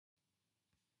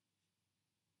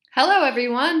Hello,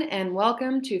 everyone, and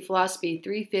welcome to Philosophy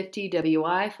 350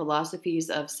 WI, Philosophies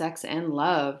of Sex and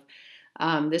Love.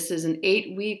 This is an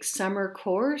 8-week summer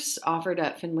course offered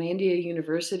at Finlandia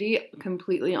University,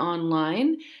 completely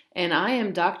online, and I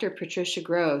am Dr. Patricia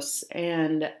Gross,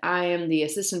 and I am the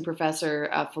Assistant Professor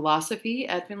of Philosophy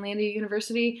at Finlandia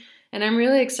University, and I'm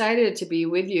really excited to be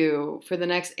with you for the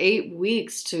next 8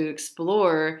 weeks to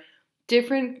explore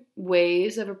different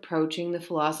ways of approaching the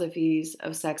philosophies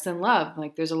of sex and love.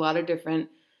 Like, there's a lot of different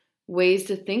ways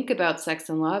to think about sex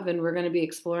and love, and we're going to be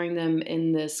exploring them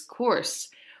in this course.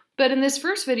 But in this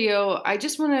first video, I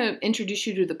just want to introduce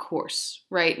you to the course,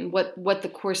 right? And what the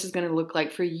course is going to look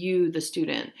like for you, the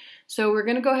student. So we're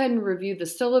going to go ahead and review the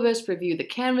syllabus, review the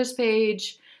Canvas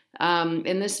page,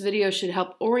 and this video should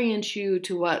help orient you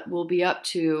to what we'll be up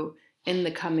to in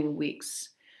the coming weeks.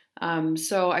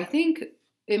 So I think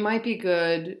it might be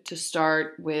good to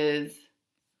start with,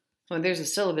 well, there's a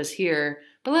syllabus here,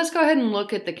 but let's go ahead and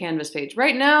look at the Canvas page.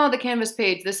 Right now, the Canvas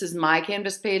page, this is my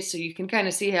Canvas page, so you can kind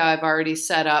of see how I've already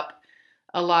set up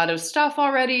a lot of stuff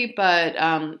already, but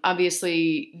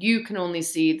obviously you can only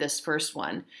see this first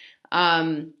one.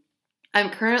 I'm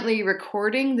currently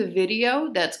recording the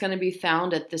video that's going to be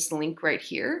found at this link right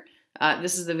here.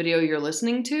 This is the video you're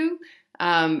listening to.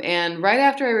 And right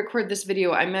after I record this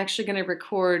video, I'm actually going to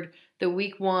record the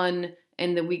week 1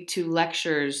 and the week 2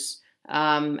 lectures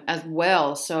as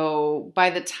well. So by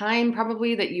the time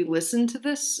probably that you listen to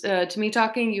this, to me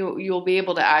talking, you'll be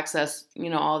able to access,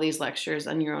 all these lectures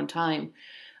on your own time.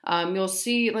 You'll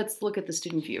see, let's look at the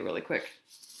student view really quick.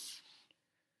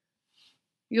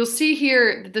 You'll see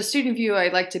here that the student view,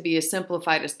 I'd like to be as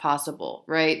simplified as possible,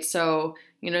 right? So,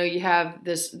 you have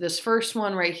this first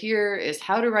one right here is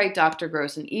how to write Dr.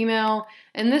 Gross an email.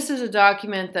 And this is a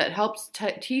document that helps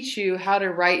teach you how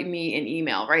to write me an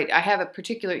email, right? I have a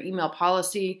particular email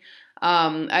policy.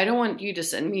 I don't want you to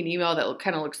send me an email that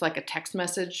kind of looks like a text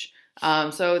message.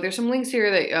 So there's some links here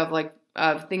that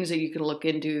of things that you can look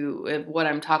into of what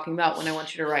I'm talking about when I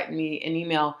want you to write me an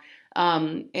email.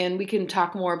 And we can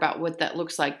talk more about what that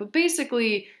looks like. But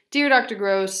basically, dear Dr.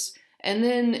 Gross, and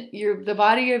then the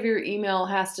body of your email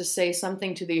has to say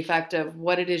something to the effect of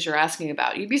what it is you're asking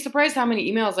about. You'd be surprised how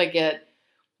many emails I get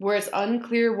where it's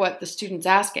unclear what the student's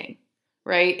asking,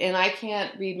 right? And I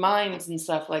can't read minds and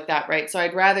stuff like that, right? So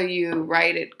I'd rather you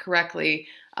write it correctly.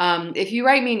 If you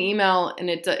write me an email and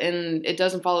it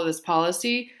doesn't follow this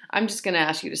policy, I'm just going to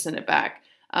ask you to send it back.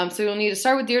 So you'll need to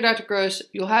start with Dear Dr. Gross.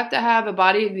 You'll have to have a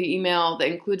body of the email that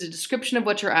includes a description of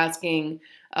what you're asking,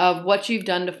 of what you've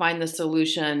done to find the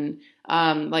solution,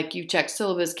 like you checked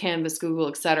syllabus, Canvas, Google,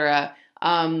 etc.,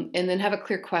 and then have a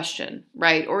clear question,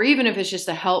 right? Or even if it's just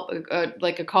a help,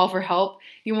 like a call for help,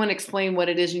 you want to explain what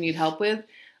it is you need help with.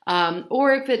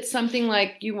 Or if it's something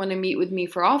like you want to meet with me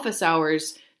for office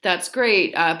hours, that's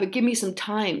great, but give me some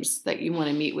times that you want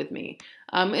to meet with me.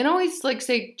 And always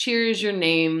say, cheers, your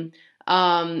name.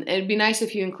 It'd be nice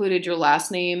if you included your last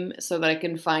name so that I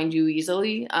can find you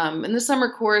easily. In the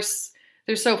summer course,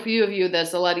 there's so few of you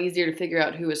that's a lot easier to figure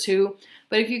out who is who.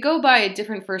 But if you go by a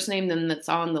different first name than that's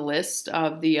on the list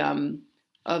of the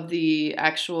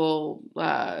actual,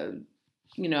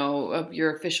 of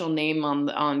your official name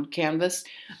on Canvas,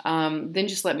 then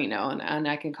just let me know and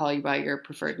I can call you by your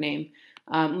preferred name.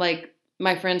 Like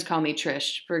my friends call me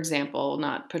Trish, for example,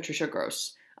 not Patricia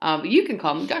Gross. But you can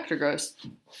call me Dr. Gross.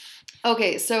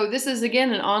 Okay, so this is,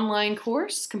 again, an online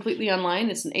course, completely online.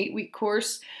 It's an 8-week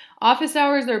course. Office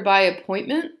hours are by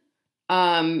appointment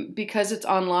because it's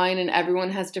online and everyone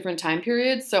has different time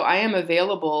periods. So I am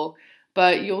available,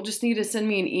 but you'll just need to send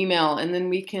me an email and then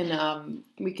we can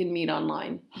meet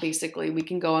online. Basically, we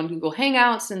can go on Google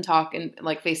Hangouts and talk and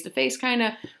face to face kind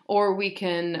of, or we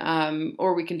can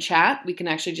chat. We can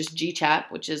actually just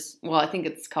G-chat, which is, well, I think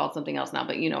it's called something else now,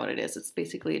 but you know what it is. It's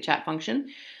basically a chat function.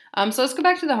 So let's go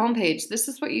back to the homepage. This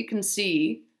is what you can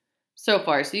see so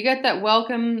far. So you got that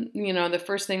welcome, the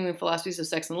first thing, the Philosophies of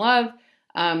Sex and Love.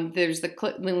 There's the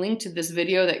link to this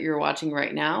video that you're watching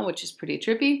right now, which is pretty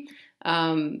trippy.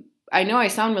 I know I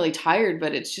sound really tired,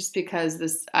 but it's just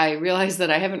because I realized that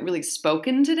I haven't really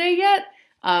spoken today yet.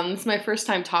 It's my first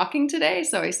time talking today,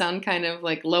 so I sound kind of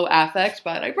low affect,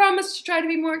 but I promise to try to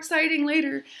be more exciting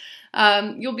later.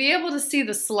 You'll be able to see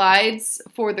the slides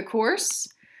for the course.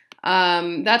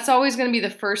 That's always going to be the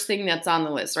first thing that's on the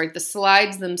list, right? The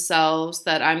slides themselves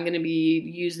that I'm going to be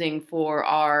using for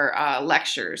our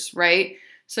lectures, right?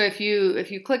 So if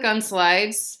you click on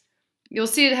slides, you'll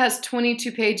see it has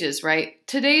 22 pages, right?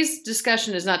 Today's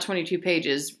discussion is not 22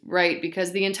 pages, right?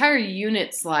 Because the entire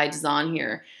unit slides is on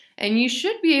here. And you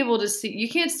should be able to see, you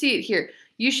can't see it here.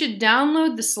 You should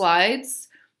download the slides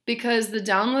Because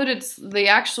the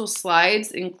actual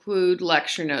slides include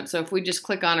lecture notes. So if we just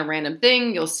click on a random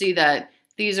thing, you'll see that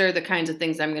these are the kinds of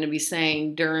things I'm going to be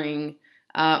saying during,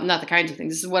 not the kinds of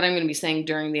things, this is what I'm going to be saying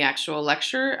during the actual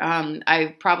lecture.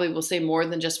 I probably will say more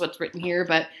than just what's written here,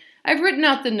 but I've written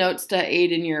out the notes to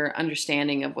aid in your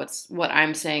understanding of what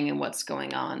I'm saying and what's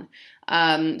going on.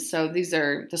 So these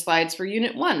are the slides for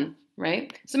Unit 1,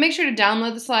 right? So make sure to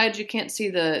download the slides. You can't see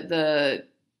the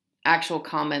actual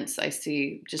comments I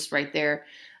see just right there.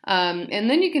 And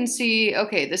then you can see,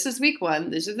 okay, this is week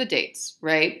 1. These are the dates,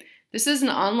 right? This is an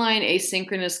online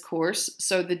asynchronous course.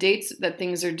 So the dates that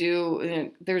things are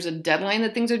due, there's a deadline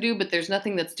that things are due, but there's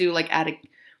nothing that's due like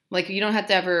you don't have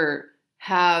to ever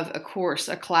have a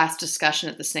class discussion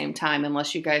at the same time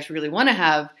unless you guys really want to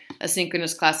have a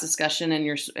synchronous class discussion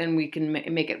and we can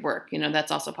make it work.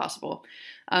 That's also possible.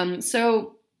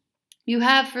 So you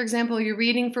have, for example, your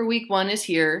reading for week 1 is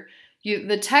here.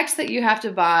 The text that you have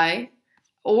to buy,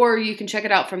 or you can check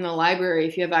it out from the library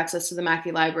if you have access to the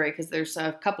Mackey Library, because there's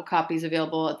a couple copies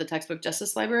available at the Textbook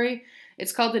Justice Library.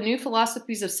 It's called The New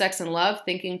Philosophies of Sex and Love,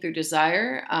 Thinking Through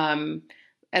Desire,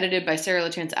 edited by Sarah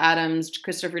LaChance Adams,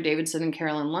 Christopher Davidson, and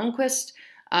Carolyn Lundquist.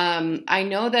 I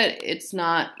know that it's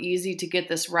not easy to get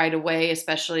this right away,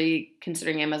 especially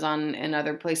considering Amazon and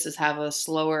other places have a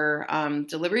slower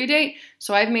delivery date.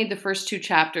 So I've made the first 2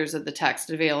 chapters of the text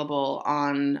available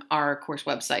on our course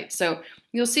website. So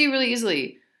you'll see really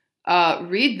easily,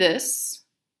 read this.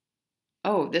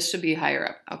 Oh, this should be higher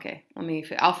up. Okay,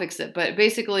 I'll fix it. But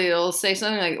basically it'll say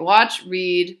something like watch,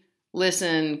 read,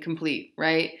 listen, complete,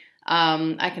 right?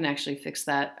 I can actually fix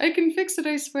that. I can fix it,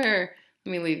 I swear.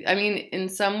 Let me leave. I mean, in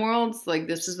some worlds, like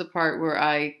this is the part where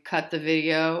I cut the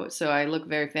video, so I look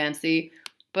very fancy,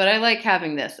 but I like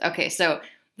having this. Okay, so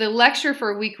the lecture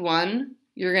for week 1,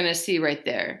 you're going to see right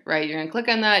there, right? You're going to click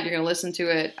on that. You're going to listen to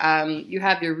it. You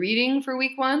have your reading for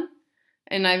week 1,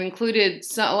 and I've included,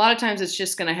 a lot of times it's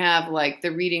just going to have like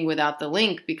the reading without the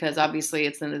link because obviously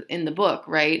it's in the book,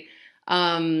 right? You're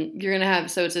going to have,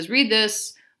 so it says read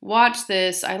this, watch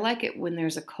this. I like it when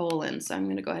there's a colon, so I'm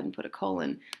going to go ahead and put a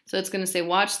colon. So it's going to say,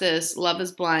 watch this, Love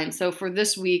is Blind. So for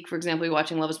this week, for example, you're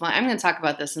watching Love is Blind. I'm going to talk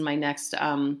about this in my next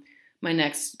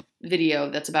video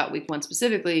that's about week 1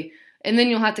 specifically. And then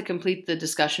you'll have to complete the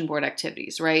discussion board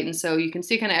activities, right? And so you can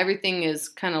see kind of everything is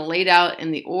kind of laid out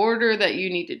in the order that you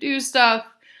need to do stuff.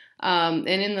 And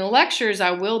in the lectures,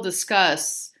 I will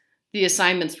discuss the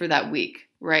assignments for that week,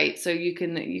 right? So you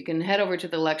can head over to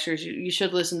the lectures. You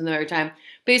should listen to them every time.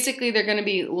 Basically, they're going to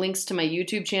be links to my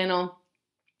YouTube channel,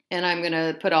 and I'm going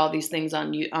to put all these things on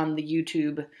the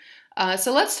YouTube.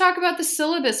 So let's talk about the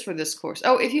syllabus for this course.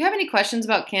 Oh, if you have any questions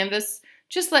about Canvas,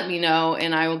 just let me know,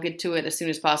 and I will get to it as soon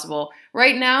as possible.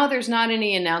 Right now, there's not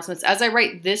any announcements. As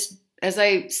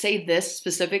I say this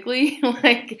specifically,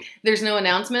 like there's no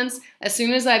announcements. As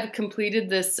soon as I've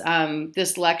completed this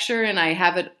this lecture and I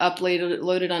have it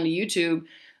loaded onto YouTube,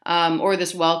 or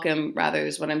this welcome rather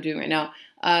is what I'm doing right now.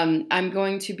 I'm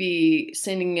going to be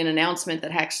sending an announcement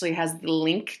that actually has the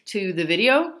link to the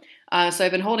video. So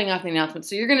I've been holding off the announcement.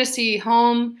 So you're going to see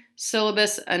home,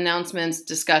 syllabus, announcements,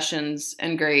 discussions,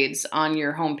 and grades on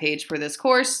your home page for this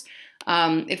course.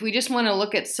 If we just want to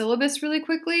look at syllabus really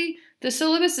quickly, the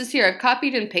syllabus is here. I've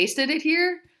copied and pasted it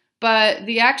here, but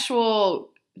the actual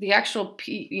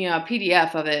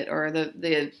PDF of it or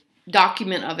the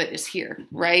document of it is here,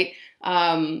 right?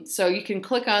 So you can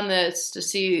click on this to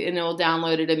see, and it will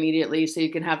download it immediately so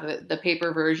you can have the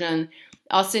paper version.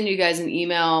 I'll send you guys an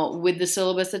email with the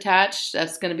syllabus attached.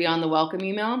 That's going to be on the welcome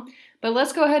email. But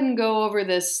let's go ahead and go over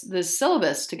this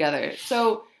syllabus together.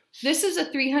 So this is a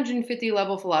 350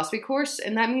 level philosophy course,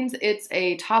 and that means it's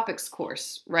a topics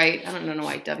course, right? I don't know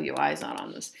why WI is not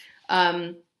on this.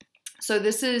 So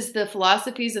this is the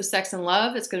Philosophies of Sex and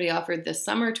Love. It's going to be offered this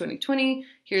summer, 2020.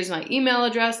 Here's my email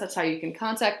address. That's how you can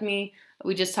contact me.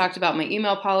 We just talked about my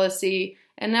email policy.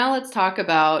 And now let's talk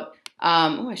about,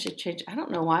 I should change. I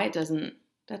don't know why it doesn't.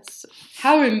 That's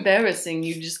how embarrassing.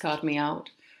 You just caught me out.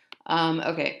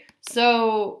 Okay,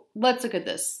 so let's look at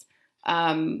this.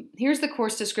 Here's the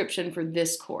course description for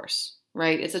this course,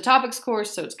 right? It's a topics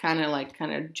course, so it's kind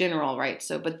of general, right?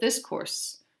 So, but this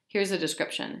course, here's a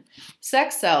description.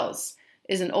 Sex sells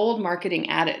is an old marketing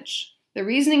adage. The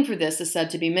reasoning for this is said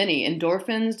to be many.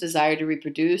 Endorphins, desire to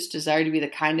reproduce, desire to be the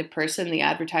kind of person the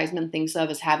advertisement thinks of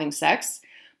as having sex.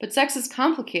 But sex is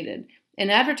complicated. An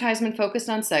advertisement focused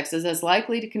on sex is as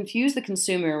likely to confuse the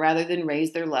consumer rather than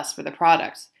raise their lust for the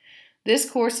product. This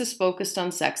course is focused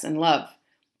on sex and love,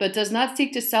 but does not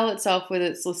seek to sell itself with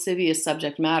its lascivious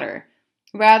subject matter.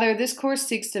 Rather, this course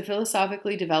seeks to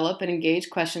philosophically develop and engage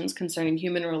questions concerning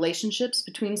human relationships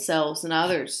between selves and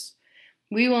others.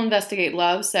 We will investigate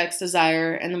love, sex,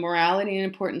 desire, and the morality and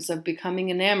importance of becoming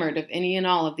enamored of any and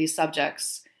all of these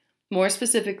subjects. More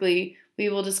specifically, we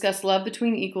will discuss love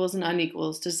between equals and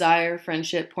unequals, desire,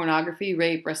 friendship, pornography,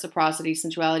 rape, reciprocity,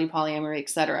 sensuality, polyamory,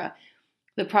 etc.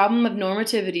 The problem of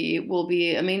normativity will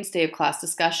be a mainstay of class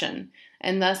discussion,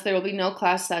 and thus there will be no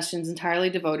class sessions entirely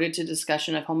devoted to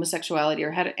discussion of homosexuality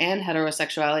and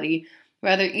heterosexuality.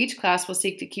 Rather, each class will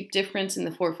seek to keep difference in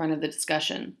the forefront of the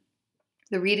discussion.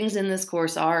 The readings in this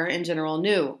course are, in general,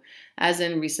 new, as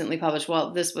in recently published.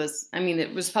 Well,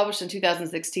 it was published in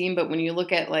 2016, but when you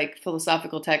look at like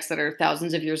philosophical texts that are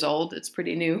thousands of years old, it's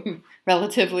pretty new,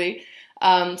 relatively.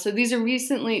 So these are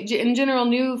recently, in general,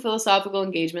 new philosophical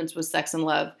engagements with sex and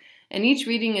love, and each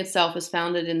reading itself is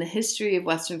founded in the history of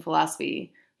Western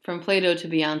philosophy, from Plato to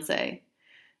Beyonce.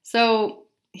 So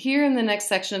here in the next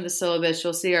section of the syllabus,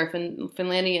 you'll see our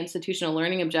Finlandia institutional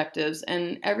learning objectives,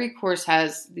 and every course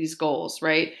has these goals,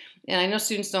 right? And I know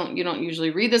students don't usually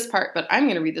read this part, but I'm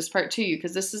going to read this part to you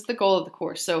because this is the goal of the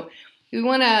course. So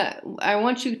I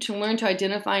want you to learn to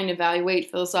identify and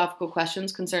evaluate philosophical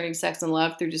questions concerning sex and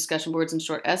love through discussion boards and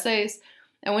short essays.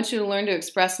 I want you to learn to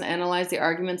express and analyze the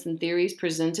arguments and theories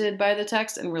presented by the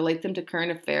text and relate them to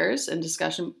current affairs and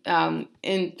discussion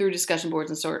through discussion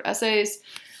boards and short essays.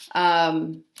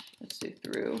 Let's see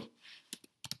through.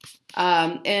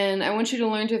 And I want you to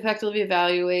learn to effectively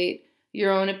evaluate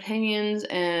your own opinions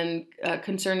and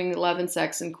concerning love and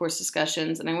sex in course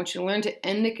discussions. And I want you to learn to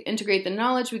integrate the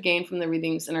knowledge we gain from the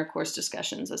readings in our course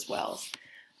discussions as well.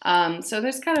 So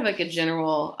there's kind of like a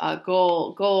general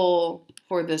goal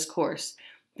for this course.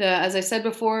 As I said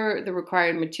before, the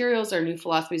required materials are New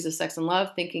Philosophies of Sex and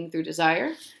Love, Thinking Through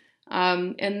Desire.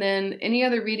 And then any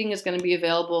other reading is going to be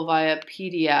available via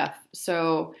PDF.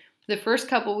 So the first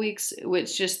couple weeks,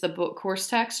 it's just the book course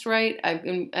text, right?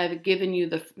 I've given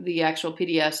you the actual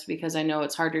PDFs because I know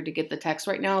it's harder to get the text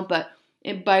right now. But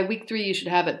by week 3, you should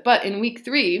have it. But in week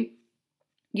 3,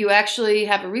 you actually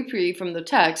have a reprieve from the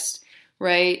text,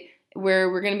 right? Where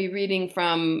we're going to be reading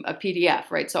from a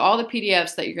PDF, right? So all the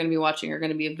PDFs that you're going to be watching are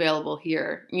going to be available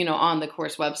here, on the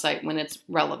course website when it's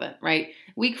relevant, right?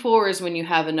 Week 4 is when you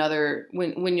have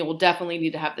when you'll definitely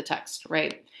need to have the text,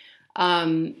 right?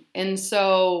 And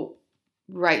so,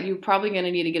 right, you're probably going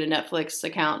to need to get a Netflix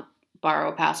account,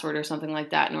 borrow a password or something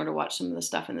like that in order to watch some of the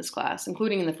stuff in this class,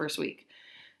 including in the first week.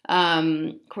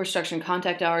 Course structure and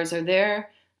contact hours are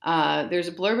there. There's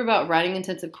a blurb about writing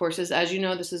intensive courses. As you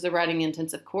know, this is a writing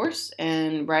intensive course,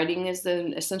 and writing is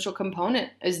the essential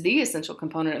component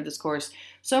of this course.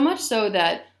 So much so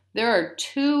that there are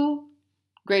 2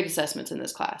 grade assessments in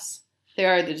this class.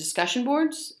 There are the discussion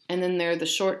boards, and then there are the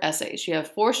short essays. You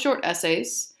have 4 short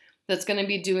essays that's going to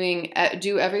be due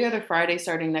every other Friday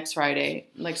starting next Friday,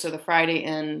 so the Friday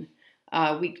in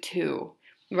week 2,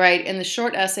 right? And the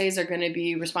short essays are going to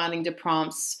be responding to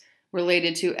prompts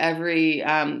related to every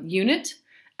unit.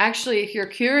 Actually, if you're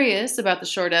curious about the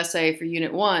short essay for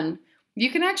Unit 1, you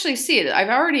can actually see it. I've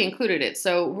already included it,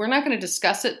 so we're not going to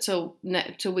discuss it till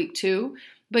week 2,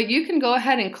 but you can go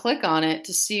ahead and click on it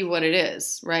to see what it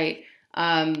is, right?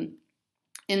 And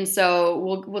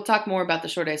so we'll talk more about the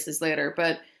short essays later,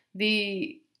 but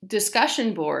the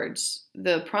discussion boards,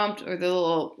 the prompt or the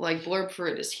little blurb for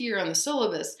it is here on the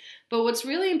syllabus. But what's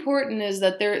really important is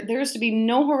that there's to be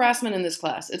no harassment in this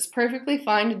class. It's perfectly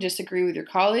fine to disagree with your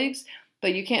colleagues,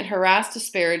 but you can't harass,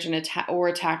 disparage, and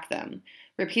attack them.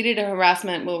 Repeated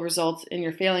harassment will result in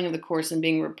your failing of the course and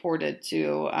being reported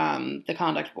to the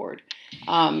conduct board.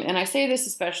 And I say this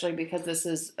especially because this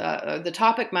is the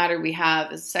topic matter we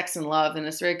have is sex and love, and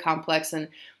it's very complex, and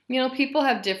people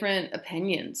have different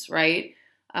opinions, right?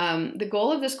 The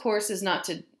goal of this course is not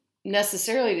to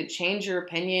necessarily to change your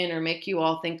opinion or make you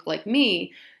all think like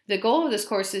me. The goal of this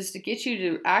course is to get you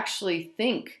to actually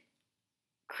think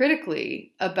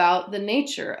critically about the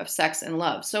nature of sex and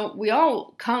love. So we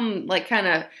all come kind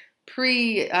of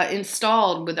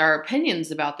pre-installed with our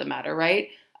opinions about the matter, right?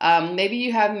 Maybe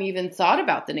you haven't even thought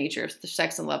about the nature of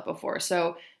sex and love before.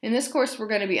 So in this course, we're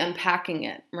going to be unpacking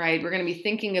it, right? We're going to be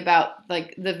thinking about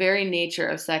the very nature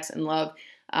of sex and love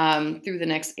through the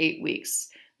next 8 weeks.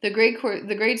 The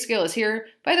grade scale is here.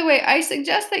 By the way, I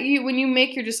suggest that when you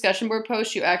make your discussion board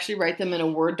posts, you actually write them in a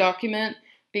Word document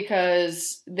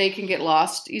because they can get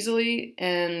lost easily,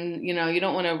 and you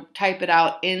don't want to type it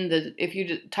out if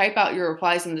you type out your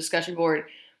replies in the discussion board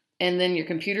and then your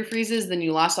computer freezes, then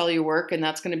you lost all your work, and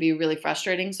that's going to be really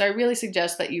frustrating. So I really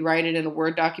suggest that you write it in a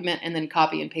Word document and then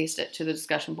copy and paste it to the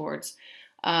discussion boards.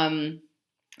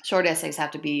 Short essays have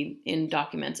to be in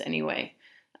documents anyway.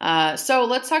 So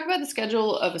let's talk about the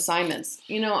schedule of assignments.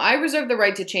 I reserve the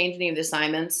right to change any of the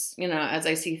assignments, as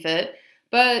I see fit.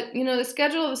 But, the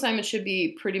schedule of assignments should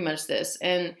be pretty much this.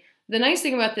 And the nice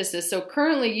thing about this is, so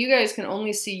currently you guys can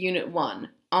only see Unit 1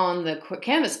 on the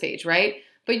Canvas page, right?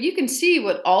 But you can see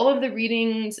what all of the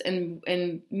readings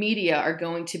and media are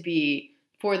going to be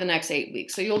for the next 8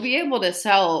 weeks. So you'll be able to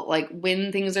tell like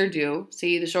when things are due.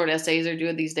 See, the short essays are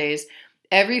due these days.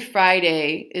 Every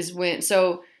Friday is when,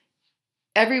 so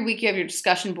every week you have your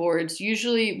discussion boards.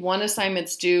 Usually one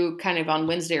assignment's due kind of on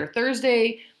Wednesday or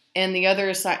Thursday, and the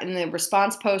other and the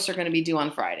response posts are going to be due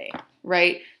on Friday,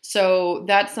 right? So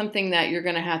that's something that you're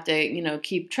going to have to,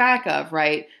 keep track of,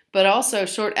 right? But also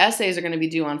short essays are going to be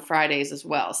due on Fridays as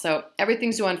well. So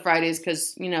everything's due on Fridays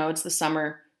because, it's the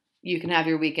summer. You can have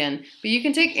your weekend, but you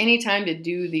can take any time to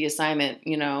do the assignment,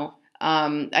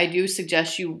 I do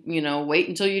suggest you, wait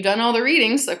until you've done all the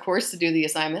readings, of course, to do the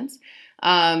assignments.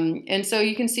 And so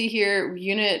you can see here,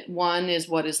 Unit 1 is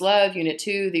What is Love? Unit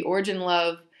 2, The Origin of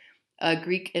Love,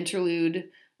 Greek Interlude.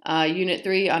 Unit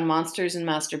 3 on Monsters and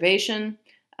Masturbation.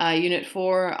 Unit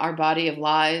 4, Our Body of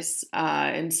Lies.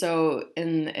 And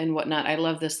whatnot. I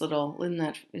love this little,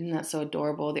 isn't that so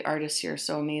adorable? The artists here are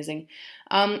so amazing.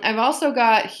 I've also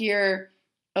got here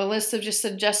a list of just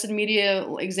suggested media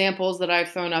examples that I've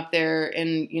thrown up there,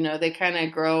 and they kind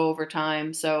of grow over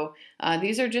time. So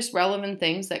these are just relevant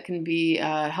things that can be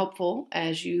helpful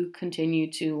as you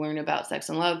continue to learn about sex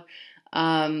and love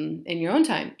in your own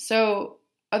time. So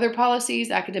other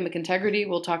policies, academic integrity,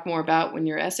 we'll talk more about when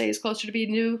your essay is closer to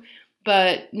being due,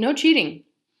 but no cheating.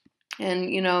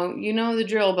 And you know the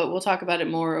drill, but we'll talk about it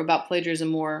more, about plagiarism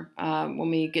more when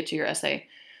we get to your essay.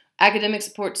 Academic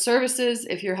support services,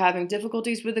 if you're having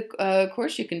difficulties with the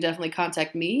course, you can definitely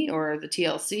contact me or the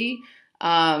TLC.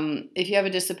 If you have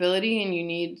a disability and you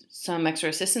need some extra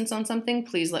assistance on something,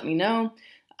 please let me know.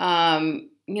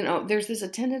 There's this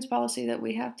attendance policy that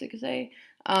we have to say.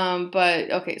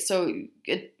 But okay, so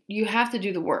you have to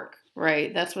do the work,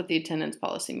 right? That's what the attendance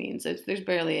policy means. There's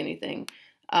barely anything.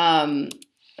 So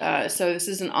this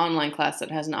is an online class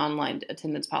that has an online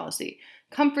attendance policy.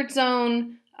 Comfort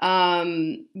zone.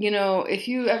 If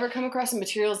you ever come across some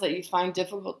materials that you find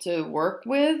difficult to work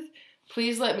with,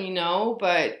 please let me know.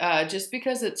 But just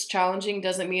because it's challenging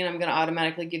doesn't mean I'm going to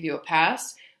automatically give you a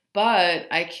pass. But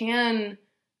I can,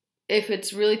 if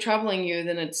it's really troubling you,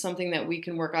 then it's something that we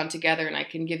can work on together, and I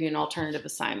can give you an alternative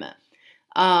assignment.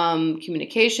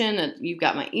 Communication, you've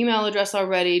got my email address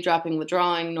already, dropping,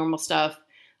 withdrawing, normal stuff.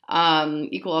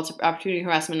 Equal opportunity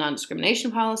harassment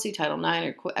non-discrimination policy, Title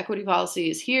IX or equity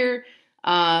policy is here.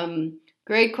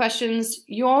 Grade questions,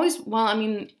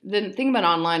 the thing about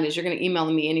online is you're going to email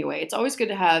me anyway. It's always good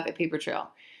to have a paper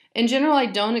trail. In general, I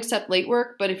don't accept late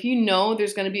work, but if you know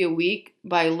there's going to be a week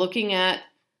by looking at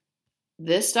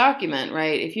this document,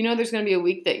 right? If you know there's going to be a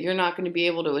week that you're not going to be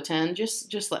able to attend,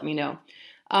 just let me know.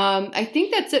 I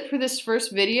think that's it for this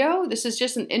first video. This is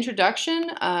just an introduction.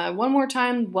 One more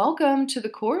time, welcome to the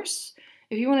course.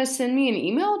 If you want to send me an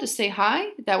email to say hi,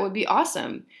 that would be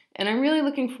awesome. And I'm really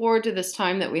looking forward to this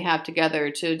time that we have together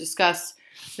to discuss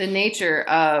the nature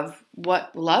of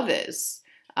what love is.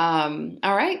 All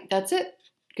right, that's it.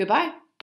 Goodbye.